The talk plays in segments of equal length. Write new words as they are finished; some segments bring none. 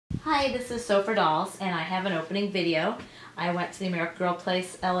Hi, this is Sew for Dolls, and I have an opening video. I went to the American Girl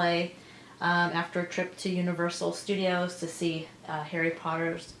Place, LA, after a trip to Universal Studios to see Harry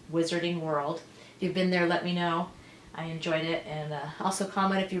Potter's Wizarding World. If you've been there, let me know. I enjoyed it, and also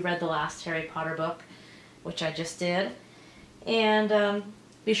comment if you read the last Harry Potter book, which I just did. And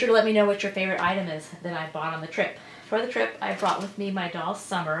be sure to let me know what your favorite item is that I bought on the trip. For the trip, I brought with me my doll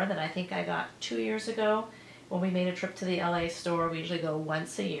Summer that I think I got 2 years ago. When we made a trip to the LA store, we usually go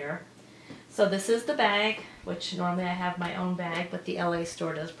once a year. So this is the bag, which normally I have my own bag, but the LA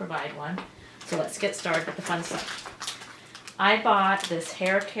store does provide one. So let's get started with the fun stuff. I bought this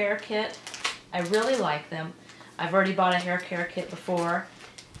hair care kit. I really like them. I've already bought a hair care kit before,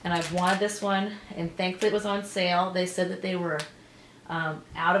 and I've wanted this one, and thankfully it was on sale. They said that they were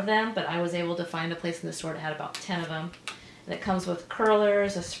out of them, but I was able to find a place in the store that had about 10 of them. And it comes with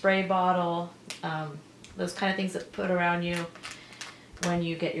curlers, a spray bottle, those kind of things that put around you when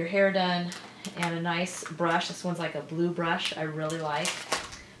you get your hair done, and a nice brush. This one's like a blue brush I really like.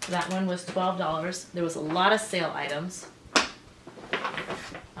 That one was $12. There was a lot of sale items.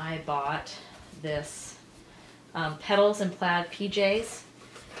 I bought this Petals and Plaid PJs.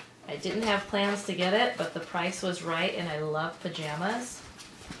 I didn't have plans to get it, but the price was right, and I love pajamas.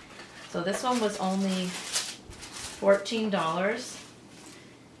 So this one was only $14.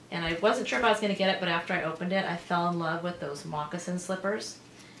 And I wasn't sure if I was going to get it, but after I opened it, I fell in love with those moccasin slippers.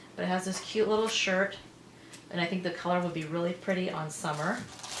 But it has this cute little shirt, and I think the color would be really pretty on Summer.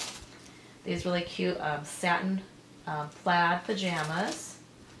 These really cute satin plaid pajamas.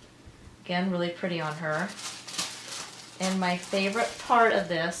 Again, really pretty on her. And my favorite part of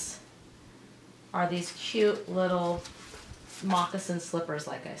this are these cute little moccasin slippers,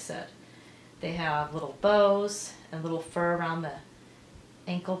 like I said. They have little bows and little fur around the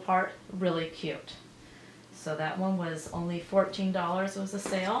ankle part. Really cute. So that one was only $14. It was a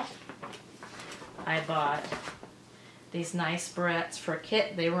sale. I bought these nice barrettes for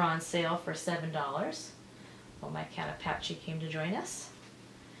Kit. They were on sale for $7. Well, my cat Apache came to join us.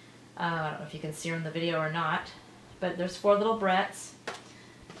 I don't know if you can see her in the video or not, but there's 4 little barrettes.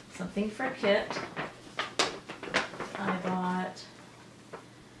 Something for Kit. I bought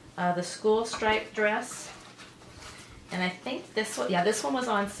the school striped dress. And I think this one, yeah, this one was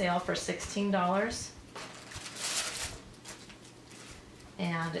on sale for $16.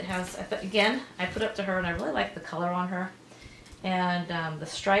 And it has, again, I put it up to her, and I really like the color on her. And the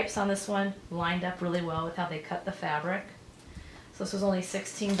stripes on this one lined up really well with how they cut the fabric. So this was only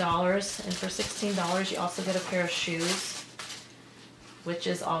 $16. And for $16, you also get a pair of shoes, which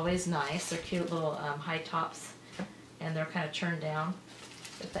is always nice. They're cute little high tops, and they're kind of turned down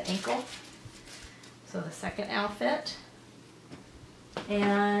at the ankle. So the second outfit,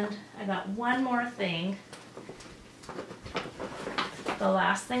 and I got one more thing. The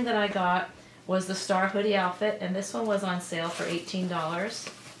last thing that I got was the Star hoodie outfit, and this one was on sale for $18.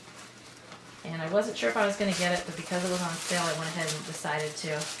 And I wasn't sure if I was going to get it, but because it was on sale, I went ahead and decided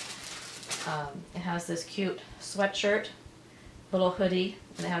to. It has this cute sweatshirt, little hoodie,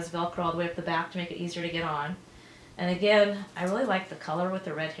 and it has Velcro all the way up the back to make it easier to get on. And again, I really like the color with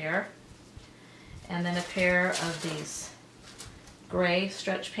the red hair. And then a pair of these gray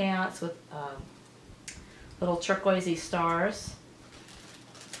stretch pants with little turquoisey stars.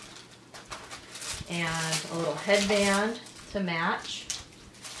 And a little headband to match.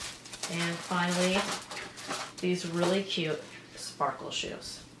 And finally, these really cute sparkle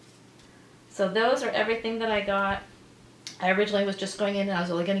shoes. So those are everything that I got. I originally was just going in and I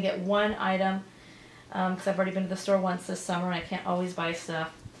was only going to get one item because I've already been to the store once this summer and I can't always buy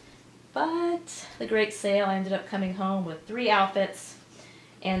stuff. But the great sale, I ended up coming home with 3 outfits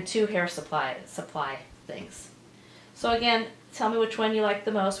and 2 hair supply things. So again, tell me which one you liked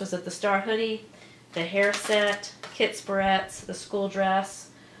the most. Was it the Star hoodie, the hair set, Kit's barrettes, the school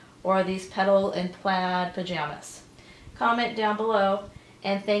dress, or these petal and plaid pajamas? Comment down below,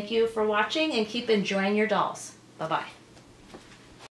 and thank you for watching, and keep enjoying your dolls. Bye-bye.